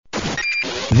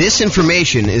This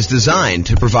information is designed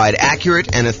to provide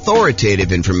accurate and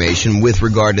authoritative information with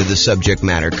regard to the subject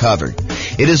matter covered.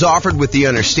 It is offered with the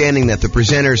understanding that the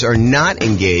presenters are not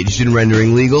engaged in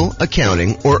rendering legal,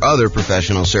 accounting, or other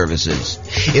professional services.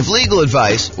 If legal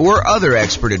advice or other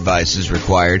expert advice is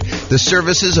required, the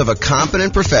services of a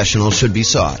competent professional should be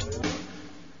sought.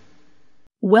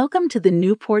 Welcome to the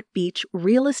Newport Beach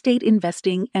Real Estate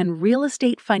Investing and Real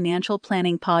Estate Financial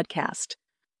Planning Podcast.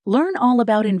 Learn all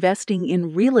about investing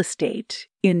in real estate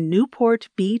in Newport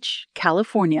Beach,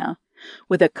 California,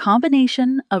 with a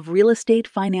combination of real estate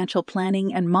financial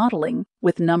planning and modeling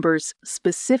with numbers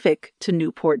specific to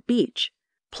Newport Beach,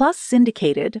 plus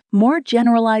syndicated, more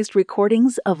generalized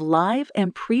recordings of live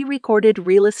and pre-recorded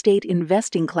real estate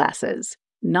investing classes,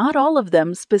 not all of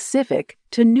them specific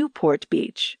to Newport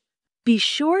Beach. Be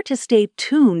sure to stay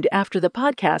tuned after the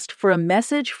podcast for a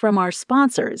message from our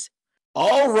sponsors.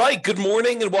 All right. Good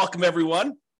morning and welcome,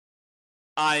 everyone.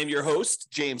 I am your host,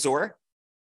 James Orr.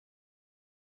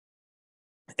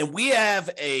 And we have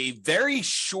a very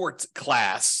short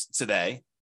class today,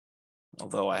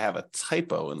 although I have a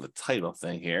typo in the title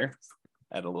thing here.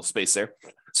 Add a little space there.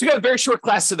 So we got a very short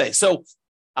class today. So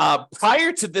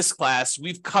prior to this class,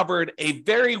 we've covered a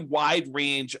very wide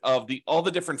range of all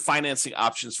the different financing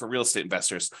options for real estate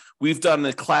investors. We've done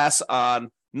a class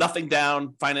on nothing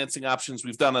down financing options.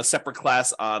 We've done a separate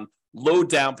class on low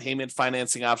down payment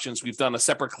financing options. We've done a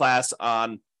separate class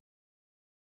on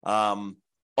all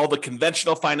the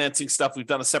conventional financing stuff. We've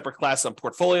done a separate class on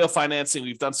portfolio financing.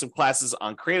 We've done some classes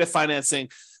on creative financing.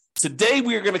 Today,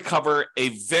 we are going to cover a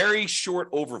very short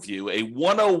overview, a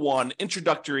 101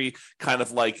 introductory kind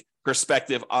of like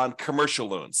perspective on commercial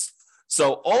loans.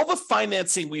 So all the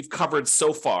financing we've covered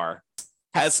so far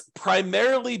has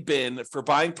primarily been for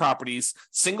buying properties,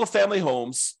 single-family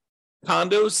homes,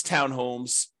 condos,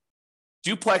 townhomes,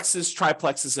 duplexes,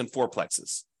 triplexes, and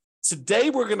fourplexes. Today,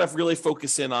 we're going to really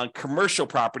focus in on commercial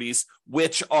properties,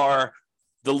 which are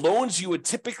the loans you would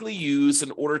typically use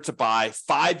in order to buy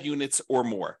 5 units or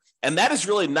more. And that is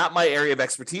really not my area of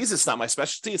expertise. It's not my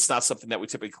specialty. It's not something that we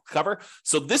typically cover.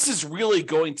 So this is really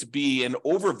going to be an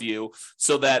overview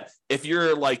so that if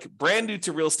you're like brand new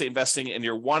to real estate investing and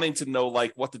you're wanting to know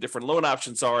like what the different loan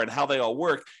options are and how they all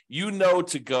work, you know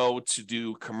to go to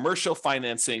do commercial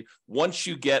financing once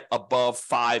you get above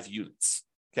 5 units.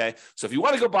 Okay, so if you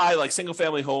want to go buy like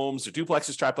single-family homes or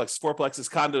duplexes, triplexes, fourplexes,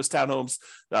 condos, townhomes,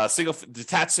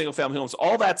 detached single-family homes,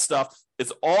 all that stuff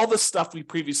is all the stuff we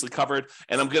previously covered.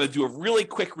 And I'm going to do a really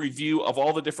quick review of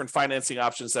all the different financing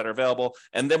options that are available.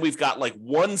 And then we've got like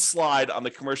one slide on the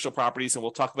commercial properties, and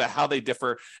we'll talk about how they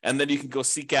differ. And then you can go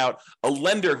seek out a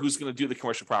lender who's going to do the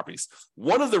commercial properties.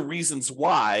 One of the reasons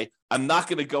why I'm not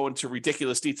going to go into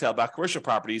ridiculous detail about commercial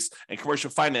properties and commercial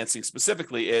financing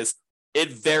specifically is it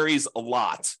varies a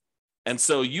lot. And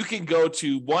so you can go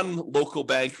to one local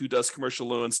bank who does commercial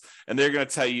loans, and they're going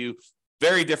to tell you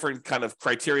very different kind of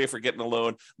criteria for getting a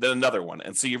loan than another one.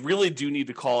 And so you really do need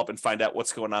to call up and find out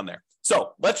what's going on there.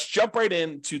 So let's jump right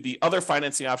into the other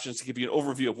financing options to give you an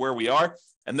overview of where we are,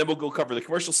 and then we'll go cover the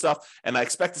commercial stuff. And I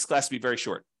expect this class to be very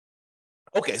short.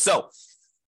 Okay, so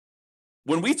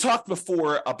when we talked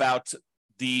before about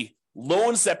the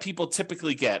loans that people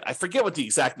typically get, I forget what the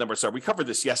exact numbers are. We covered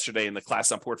this yesterday in the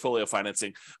class on portfolio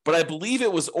financing, but I believe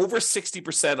it was over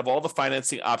 60% of all the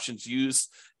financing options used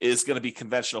is going to be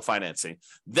conventional financing.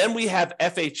 Then we have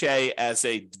FHA as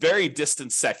a very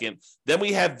distant second. Then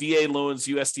we have VA loans,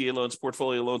 USDA loans,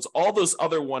 portfolio loans, all those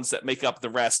other ones that make up the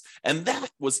rest. And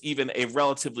that was even a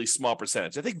relatively small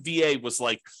percentage. I think VA was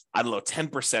like,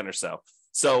 10% or so.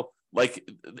 So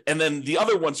and then the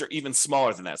other ones are even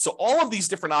smaller than that. So all of these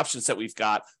different options that we've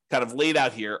got kind of laid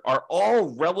out here are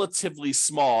all relatively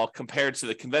small compared to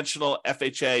the conventional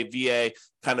FHA, VA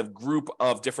kind of group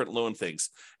of different loan things.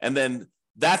 And then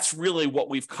that's really what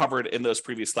we've covered in those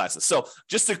previous classes. So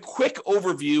just a quick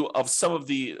overview of some of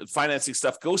the financing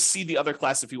stuff. Go see the other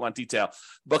class if you want detail.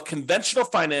 But conventional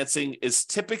financing is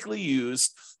typically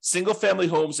used single family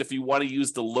homes if you want to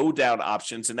use the low down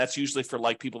options. And that's usually for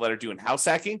like people that are doing house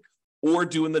hacking or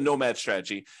doing the nomad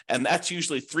strategy. And that's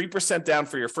usually 3% down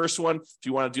for your first one if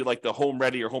you want to do like the home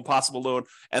ready or home possible loan,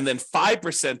 and then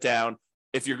 5% down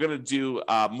if you're going to do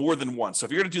more than one. So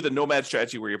if you're going to do the nomad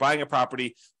strategy where you're buying a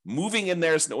property, moving in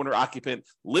there as an owner occupant,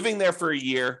 living there for a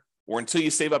year, or until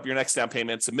you save up your next down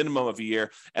payment, it's a minimum of a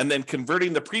year, and then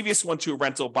converting the previous one to a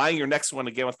rental, buying your next one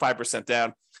again with 5%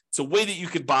 down. It's a way that you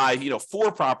could buy,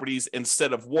 4 properties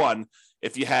instead of one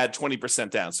if you had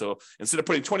 20% down. So instead of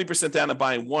putting 20% down and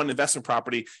buying one investment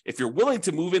property, if you're willing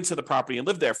to move into the property and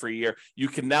live there for a year, you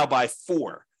can now buy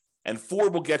 4. And 4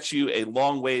 will get you a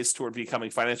long ways toward becoming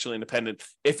financially independent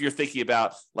if you're thinking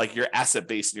about like your asset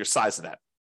base and your size of that.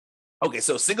 Okay,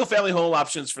 so single family home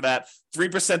options for that,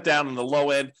 3% down on the low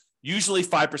end, usually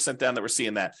 5% down that we're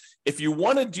seeing that. If you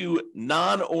want to do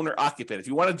non-owner occupant, if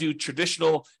you want to do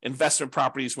traditional investment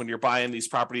properties when you're buying these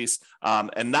properties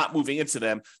and not moving into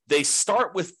them, they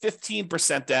start with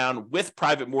 15% down with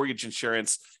private mortgage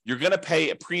insurance. You're going to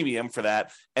pay a premium for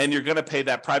that, and you're going to pay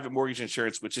that private mortgage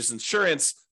insurance, which is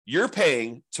insurance you're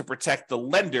paying to protect the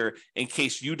lender in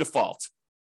case you default.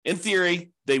 In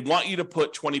theory, they want you to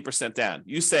put 20% down.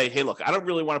 You say, hey, look, I don't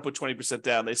really want to put 20%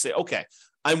 down. They say, okay,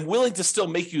 I'm willing to still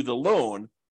make you the loan.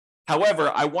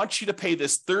 However, I want you to pay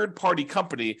this third-party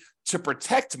company to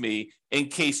protect me in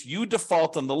case you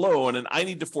default on the loan and I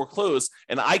need to foreclose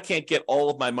and I can't get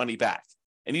all of my money back.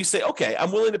 And you say, okay,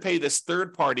 I'm willing to pay this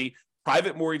third-party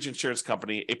private mortgage insurance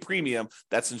company a premium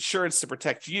that's insurance to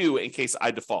protect you in case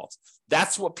I default.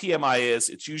 That's what PMI is.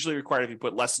 It's usually required if you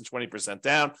put less than 20%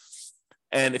 down.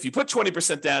 And if you put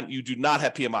 20% down, you do not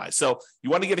have PMI. So you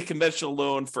want to get a conventional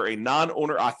loan for a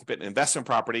non-owner occupant investment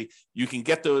property. You can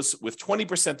get those with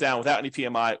 20% down without any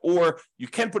PMI, or you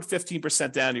can put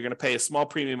 15% down. You're going to pay a small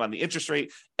premium on the interest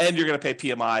rate, and you're going to pay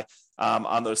PMI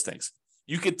on those things.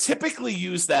 You could typically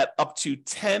use that up to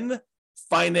 10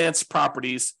 finance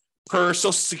properties per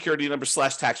Social Security number /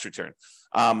 tax return.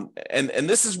 And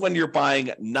this is when you're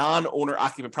buying non-owner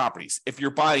occupant properties. If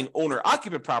you're buying owner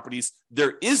occupant properties,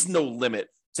 there is no limit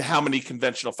to how many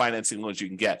conventional financing loans you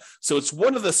can get. So it's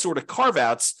one of the sort of carve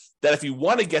outs that if you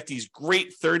want to get these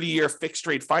great 30-year fixed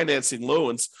rate financing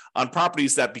loans on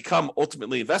properties that become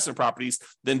ultimately investment properties,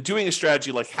 then doing a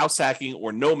strategy like house hacking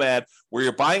or Nomad, where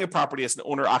you're buying a property as an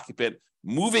owner occupant,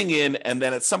 moving in, and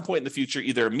then at some point in the future,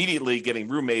 either immediately getting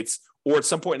roommates or at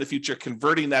some point in the future,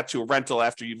 converting that to a rental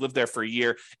after you've lived there for a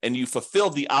year and you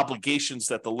fulfill the obligations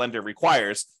that the lender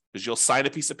requires, because you'll sign a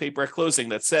piece of paper at closing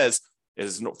that says,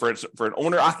 for an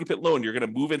owner-occupant loan, you're going to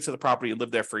move into the property and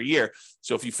live there for a year.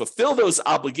 So if you fulfill those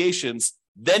obligations,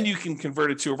 then you can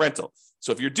convert it to a rental.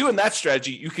 So if you're doing that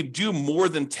strategy, you can do more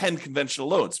than 10 conventional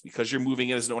loans because you're moving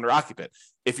in as an owner-occupant.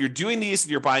 If you're doing these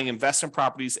and you're buying investment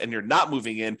properties and you're not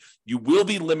moving in, you will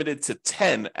be limited to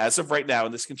 10 as of right now,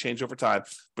 and this can change over time,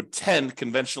 but 10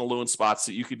 conventional loan spots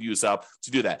that you could use up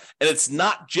to do that. And it's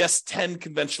not just 10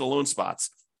 conventional loan spots.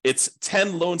 It's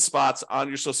 10 loan spots on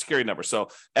your Social Security number. So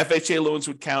FHA loans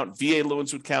would count, VA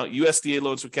loans would count, USDA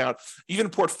loans would count, even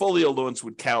portfolio loans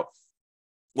would count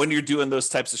when you're doing those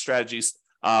types of strategies,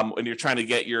 when you're trying to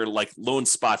get your like loan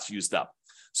spots used up.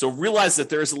 So realize that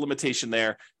there is a limitation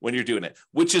there when you're doing it,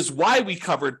 which is why we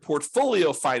covered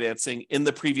portfolio financing in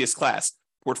the previous class.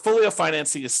 Portfolio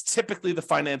financing is typically the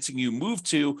financing you move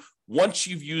to once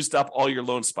you've used up all your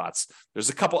loan spots. There's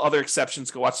a couple other exceptions.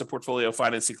 Go watch the portfolio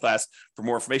financing class for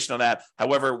more information on that.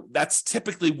 However, that's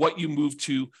typically what you move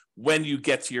to when you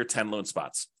get to your 10 loan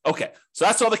spots. Okay, so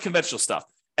that's all the conventional stuff.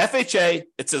 FHA,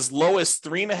 it's as low as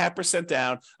 3.5%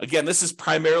 down. Again, this is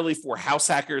primarily for house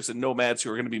hackers and nomads who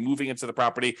are going to be moving into the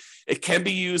property. It can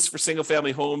be used for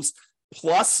single-family homes,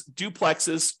 plus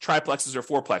duplexes, triplexes, or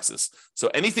fourplexes. So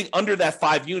anything under that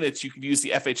 5 units, you can use the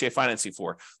FHA financing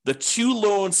for. The two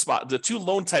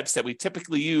loan types that we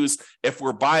typically use if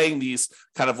we're buying these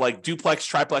kind of like duplex,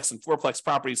 triplex, and fourplex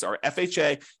properties are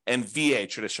FHA and VA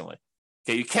traditionally.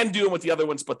 Okay, you can do them with the other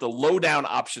ones, but the low down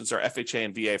options are FHA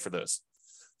and VA for those.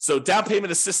 So down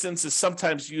payment assistance is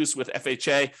sometimes used with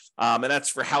FHA, and that's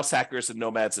for house hackers and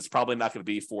nomads. It's probably not going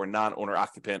to be for non-owner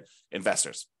occupant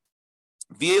investors.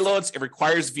 VA loans, it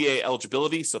requires VA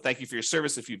eligibility. So thank you for your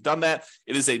service if you've done that.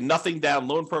 It is a nothing down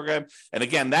loan program. And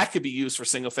again, that could be used for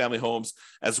single family homes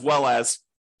as well as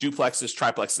duplexes,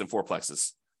 triplexes, and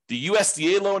fourplexes. The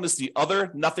USDA loan is the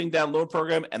other nothing down loan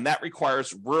program, and that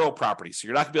requires rural property. So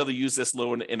you're not going to be able to use this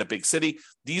loan in a big city.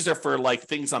 These are for like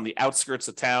things on the outskirts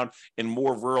of town in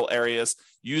more rural areas.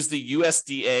 Use the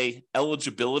USDA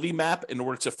eligibility map in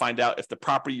order to find out if the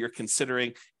property you're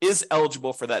considering is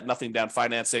eligible for that nothing down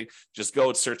financing. Just go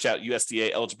and search out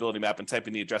USDA eligibility map and type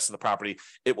in the address of the property.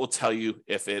 It will tell you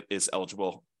if it is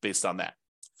eligible based on that.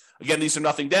 Again, these are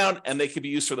nothing down, and they can be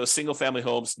used for those single-family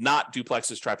homes, not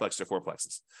duplexes, triplexes, or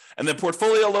fourplexes. And then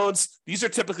portfolio loans, these are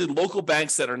typically local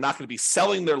banks that are not going to be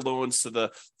selling their loans to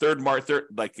the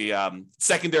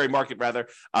secondary market, rather.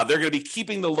 They're going to be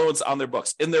keeping the loans on their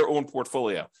books in their own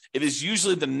portfolio. It is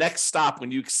usually the next stop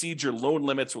when you exceed your loan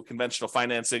limits with conventional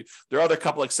financing. There are other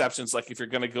couple exceptions, like if you're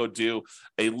going to go do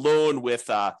a loan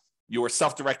with your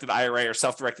self-directed IRA or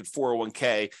self-directed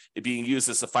 401k being used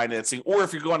as a financing, or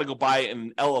if you're going to go buy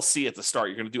an LLC at the start,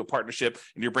 you're going to do a partnership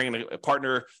and you're bringing a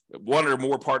partner, one or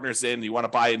more partners in, you want to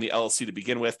buy in the LLC to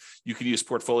begin with, you can use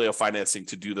portfolio financing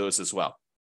to do those as well.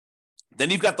 Then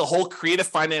you've got the whole creative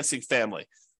financing family,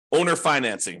 owner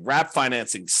financing, wrap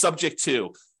financing, subject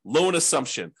to, loan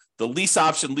assumption, the lease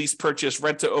option, lease purchase,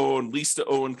 rent to own, lease to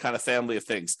own kind of family of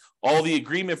things. All the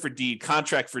agreement for deed,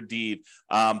 contract for deed,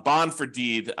 bond for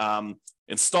deed,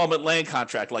 installment land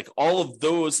contract, like all of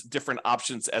those different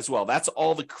options as well. That's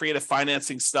all the creative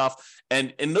financing stuff.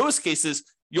 And in those cases,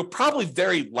 you'll probably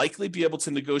very likely be able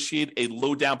to negotiate a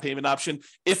low down payment option,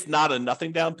 if not a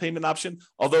nothing down payment option,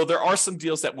 although there are some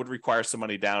deals that would require some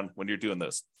money down when you're doing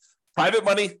those. Private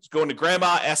money, going to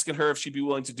grandma, asking her if she'd be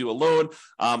willing to do a loan.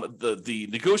 The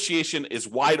negotiation is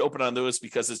wide open on those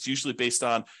because it's usually based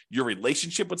on your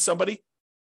relationship with somebody.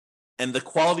 And the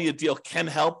quality of deal can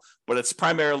help, but it's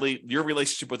primarily your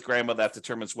relationship with grandma that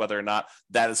determines whether or not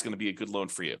that is going to be a good loan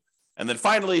for you. And then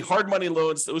finally, hard money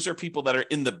loans. Those are people that are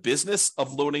in the business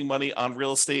of loaning money on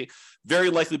real estate, very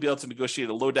likely be able to negotiate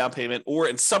a low down payment, or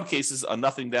in some cases, a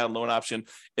nothing down loan option.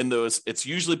 In those, it's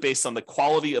usually based on the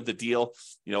quality of the deal.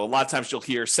 You know, a lot of times you'll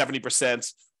hear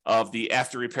 70% of the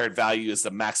after repaired value is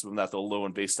the maximum that they'll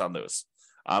loan based on those.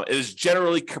 It is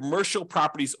generally commercial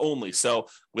properties only. So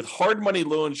with hard money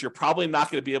loans, you're probably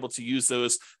not going to be able to use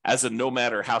those as a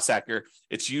nomad or house hacker.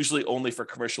 It's usually only for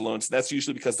commercial loans. That's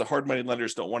usually because the hard money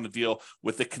lenders don't want to deal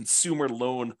with the consumer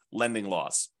loan lending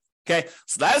laws. Okay,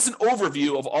 so that is an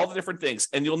overview of all the different things.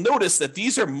 And you'll notice that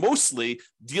these are mostly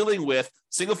dealing with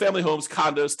single family homes,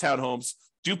 condos, townhomes,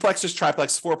 duplexes,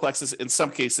 triplexes, fourplexes in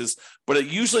some cases, but it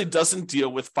usually doesn't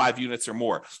deal with 5 units or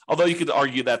more. Although you could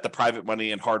argue that the private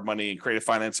money and hard money and creative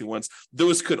financing ones,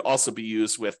 those could also be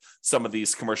used with some of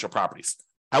these commercial properties.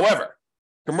 However,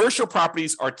 commercial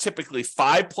properties are typically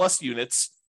 5+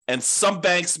 units, and some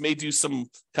banks may do some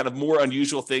kind of more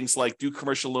unusual things like do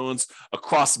commercial loans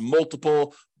across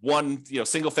multiple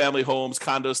single family homes,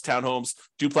 condos, townhomes,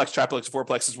 duplex, triplex,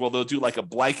 fourplexes. Well, they'll do like a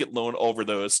blanket loan over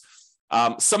those.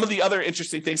 Some of the other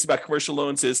interesting things about commercial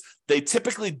loans is they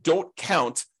typically don't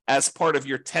count as part of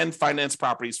your 10 finance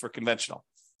properties for conventional.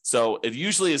 So it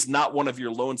usually is not one of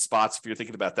your loan spots if you're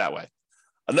thinking about it that way.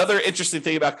 Another interesting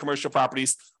thing about commercial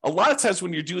properties, a lot of times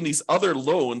when you're doing these other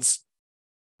loans,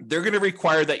 they're going to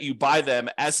require that you buy them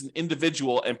as an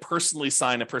individual and personally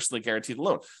sign and personally guarantee the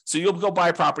loan. So you'll go buy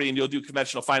a property and you'll do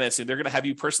conventional financing. They're going to have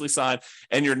you personally sign,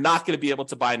 and you're not going to be able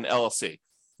to buy an LLC.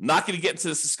 Not going to get into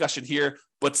this discussion here,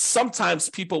 but sometimes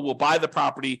people will buy the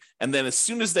property, and then as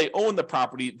soon as they own the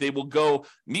property, they will go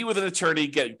meet with an attorney,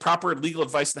 get proper legal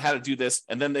advice on how to do this,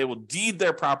 and then they will deed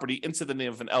their property into the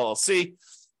name of an LLC.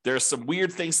 There's some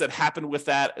weird things that happen with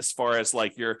that as far as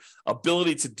like your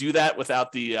ability to do that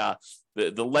without the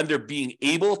lender being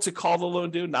able to call the loan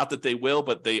due. Not that they will,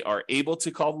 but they are able to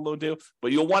call the loan due.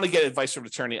 But you'll want to get advice from an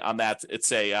attorney on that.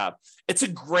 It's a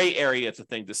gray area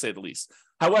to say the least.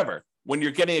 However, when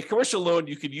you're getting a commercial loan,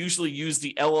 you could usually use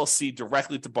the LLC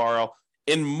directly to borrow.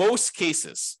 In most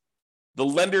cases, the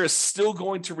lender is still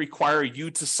going to require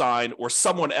you to sign or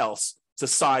someone else to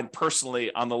sign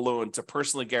personally on the loan to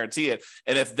personally guarantee it.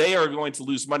 And if they are going to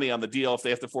lose money on the deal, if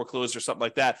they have to foreclose or something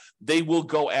like that, they will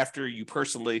go after you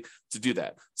personally to do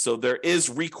that. So there is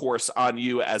recourse on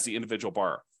you as the individual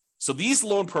borrower. So these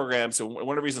loan programs, and one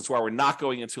of the reasons why we're not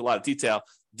going into a lot of detail,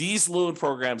 these loan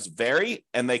programs vary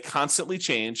and they constantly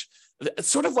change. It's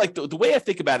sort of like the way I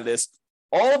think about it is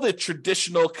all the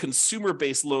traditional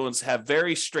consumer-based loans have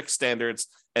very strict standards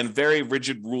and very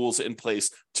rigid rules in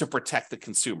place to protect the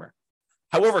consumer.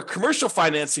 However, commercial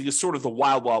financing is sort of the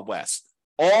wild, wild west.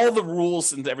 All the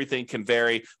rules and everything can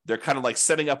vary. They're kind of like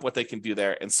setting up what they can do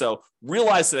there. And so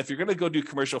realize that if you're going to go do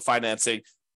commercial financing,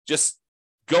 just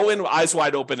go in eyes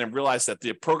wide open and realize that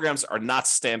the programs are not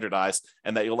standardized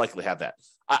and that you'll likely have that.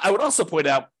 I would also point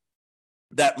out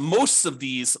that most of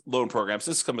these loan programs,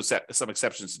 there's some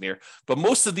exceptions in here, but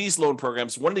most of these loan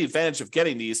programs, one of the advantages of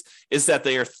getting these is that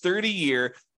they are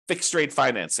 30-year fixed rate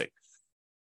financing.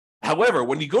 However,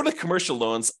 when you go to commercial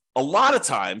loans, a lot of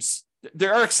times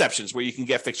there are exceptions where you can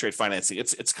get fixed rate financing.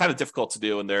 It's kind of difficult to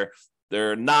do, and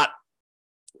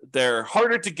they're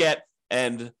harder to get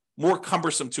and more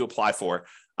cumbersome to apply for.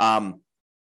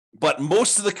 But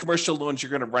most of the commercial loans you're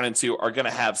going to run into are going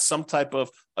to have some type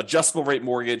of adjustable rate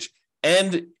mortgage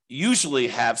and usually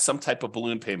have some type of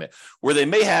balloon payment where they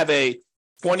may have a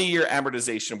 20-year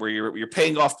amortization where you're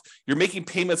paying off, you're making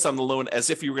payments on the loan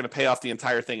as if you were going to pay off the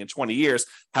entire thing in 20 years.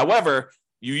 However,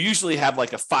 you usually have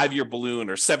like a 5-year balloon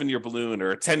or 7-year balloon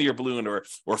or a 10-year balloon or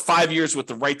 5 years with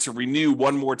the right to renew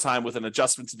one more time with an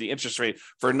adjustment to the interest rate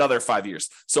for another 5 years.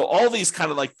 So all these kind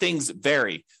of like things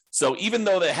vary. So even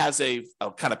though that has a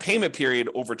kind of payment period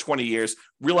over 20 years,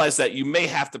 realize that you may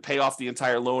have to pay off the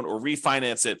entire loan or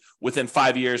refinance it within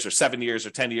 5 years or 7 years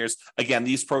or 10 years. Again,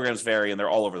 these programs vary and they're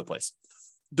all over the place.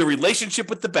 The relationship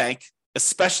with the bank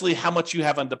especially how much you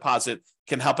have on deposit,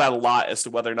 can help out a lot as to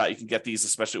whether or not you can get these,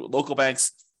 especially with local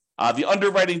banks. The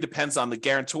underwriting depends on the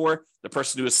guarantor, the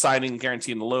person who is signing and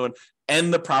guaranteeing the loan,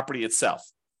 and the property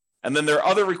itself. And then there are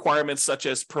other requirements such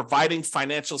as providing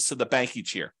financials to the bank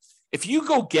each year. If you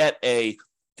go get a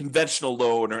conventional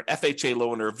loan or an FHA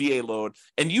loan or a VA loan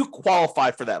and you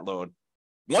qualify for that loan,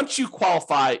 once you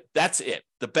qualify, that's it.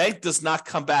 The bank does not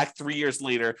come back 3 years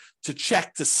later to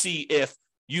check to see if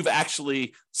you've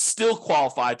actually still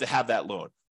qualified to have that loan.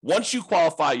 Once you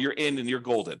qualify, you're in and you're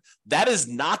golden. That is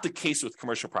not the case with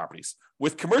commercial properties.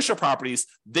 With commercial properties,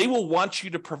 they will want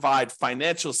you to provide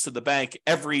financials to the bank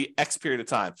every X period of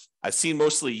time. I've seen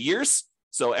mostly years.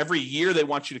 So every year they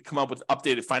want you to come up with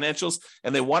updated financials,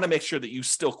 and they want to make sure that you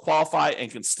still qualify and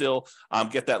can still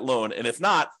get that loan. And if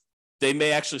not, they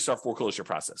may actually start foreclosure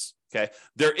process. Okay.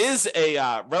 There is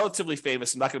a relatively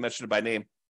famous, I'm not going to mention it by name,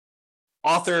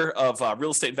 author of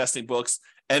real estate investing books,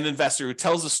 an investor who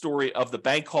tells the story of the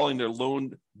bank calling their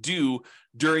loan due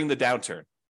during the downturn.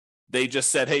 They just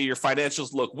said, hey, your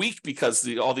financials look weak because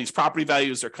all these property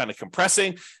values are kind of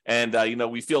compressing. And,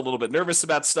 we feel a little bit nervous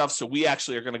about stuff. So we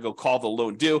actually are going to go call the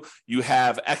loan due. You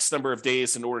have X number of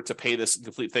days in order to pay this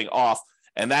complete thing off.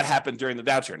 And that happened during the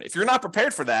downturn. If you're not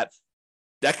prepared for that,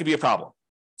 that could be a problem.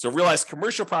 So realize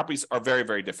commercial properties are very,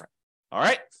 very different. All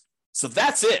right. So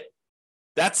that's it.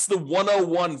 That's the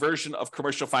 101 version of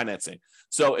commercial financing.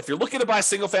 So if you're looking to buy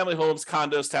single family homes,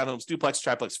 condos, townhomes, duplex,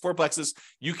 triplex, fourplexes,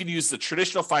 you can use the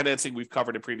traditional financing we've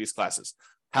covered in previous classes.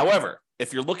 However,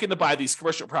 if you're looking to buy these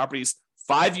commercial properties,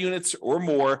 5 units or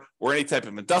more, or any type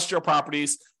of industrial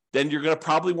properties, then you're going to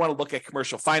probably want to look at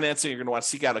commercial financing. You're going to want to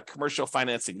seek out a commercial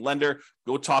financing lender.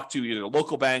 Go talk to either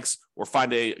local banks or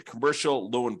find a commercial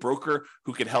loan broker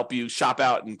who can help you shop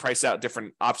out and price out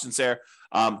different options there.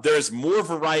 There's more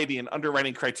variety in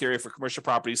underwriting criteria for commercial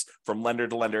properties from lender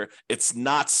to lender. It's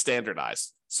not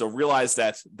standardized. So realize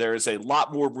that there is a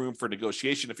lot more room for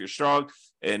negotiation if you're strong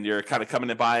and you're kind of coming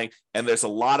and buying. And there's a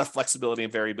lot of flexibility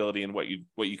and variability in what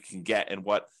you can get and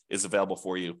what is available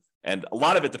for you. And a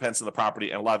lot of it depends on the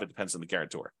property and a lot of it depends on the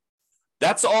guarantor.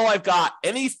 That's all I've got.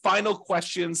 Any final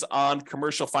questions on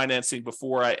commercial financing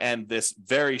before I end this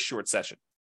very short session?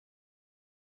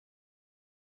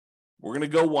 We're going to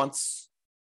go once.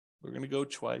 We're going to go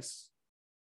twice.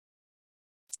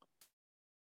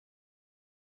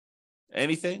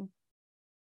 Anything?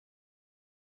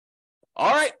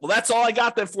 All right. Well, that's all I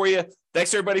got then for you.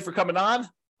 Thanks, everybody, for coming on.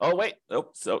 Oh, wait. Oh,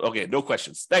 so, okay. No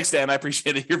questions. Thanks, Dan. I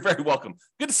appreciate it. You're very welcome.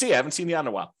 Good to see you. I haven't seen you in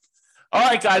a while. All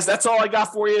right, guys. That's all I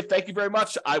got for you. Thank you very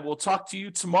much. I will talk to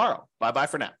you tomorrow. Bye-bye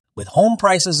for now. With home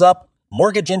prices up,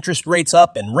 mortgage interest rates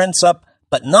up, and rents up,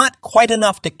 but not quite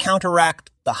enough to counteract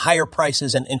the higher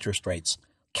prices and interest rates,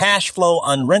 cash flow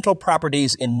on rental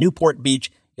properties in Newport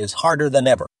Beach is harder than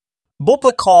ever. Book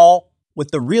a call with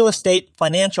the Real Estate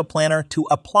Financial Planner to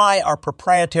apply our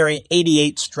proprietary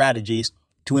 88 strategies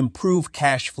to improve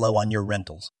cash flow on your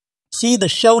rentals. See the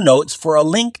show notes for a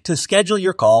link to schedule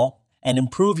your call and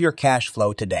improve your cash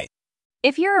flow today.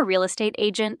 If you're a real estate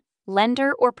agent,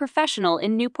 lender, or professional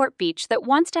in Newport Beach that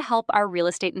wants to help our real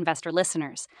estate investor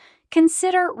listeners,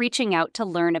 consider reaching out to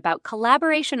learn about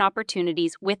collaboration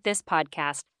opportunities with this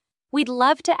podcast. We'd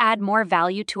love to add more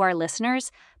value to our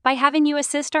listeners by having you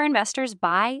assist our investors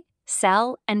buy,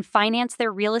 sell, and finance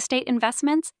their real estate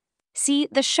investments. See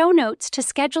the show notes to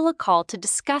schedule a call to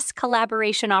discuss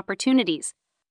collaboration opportunities.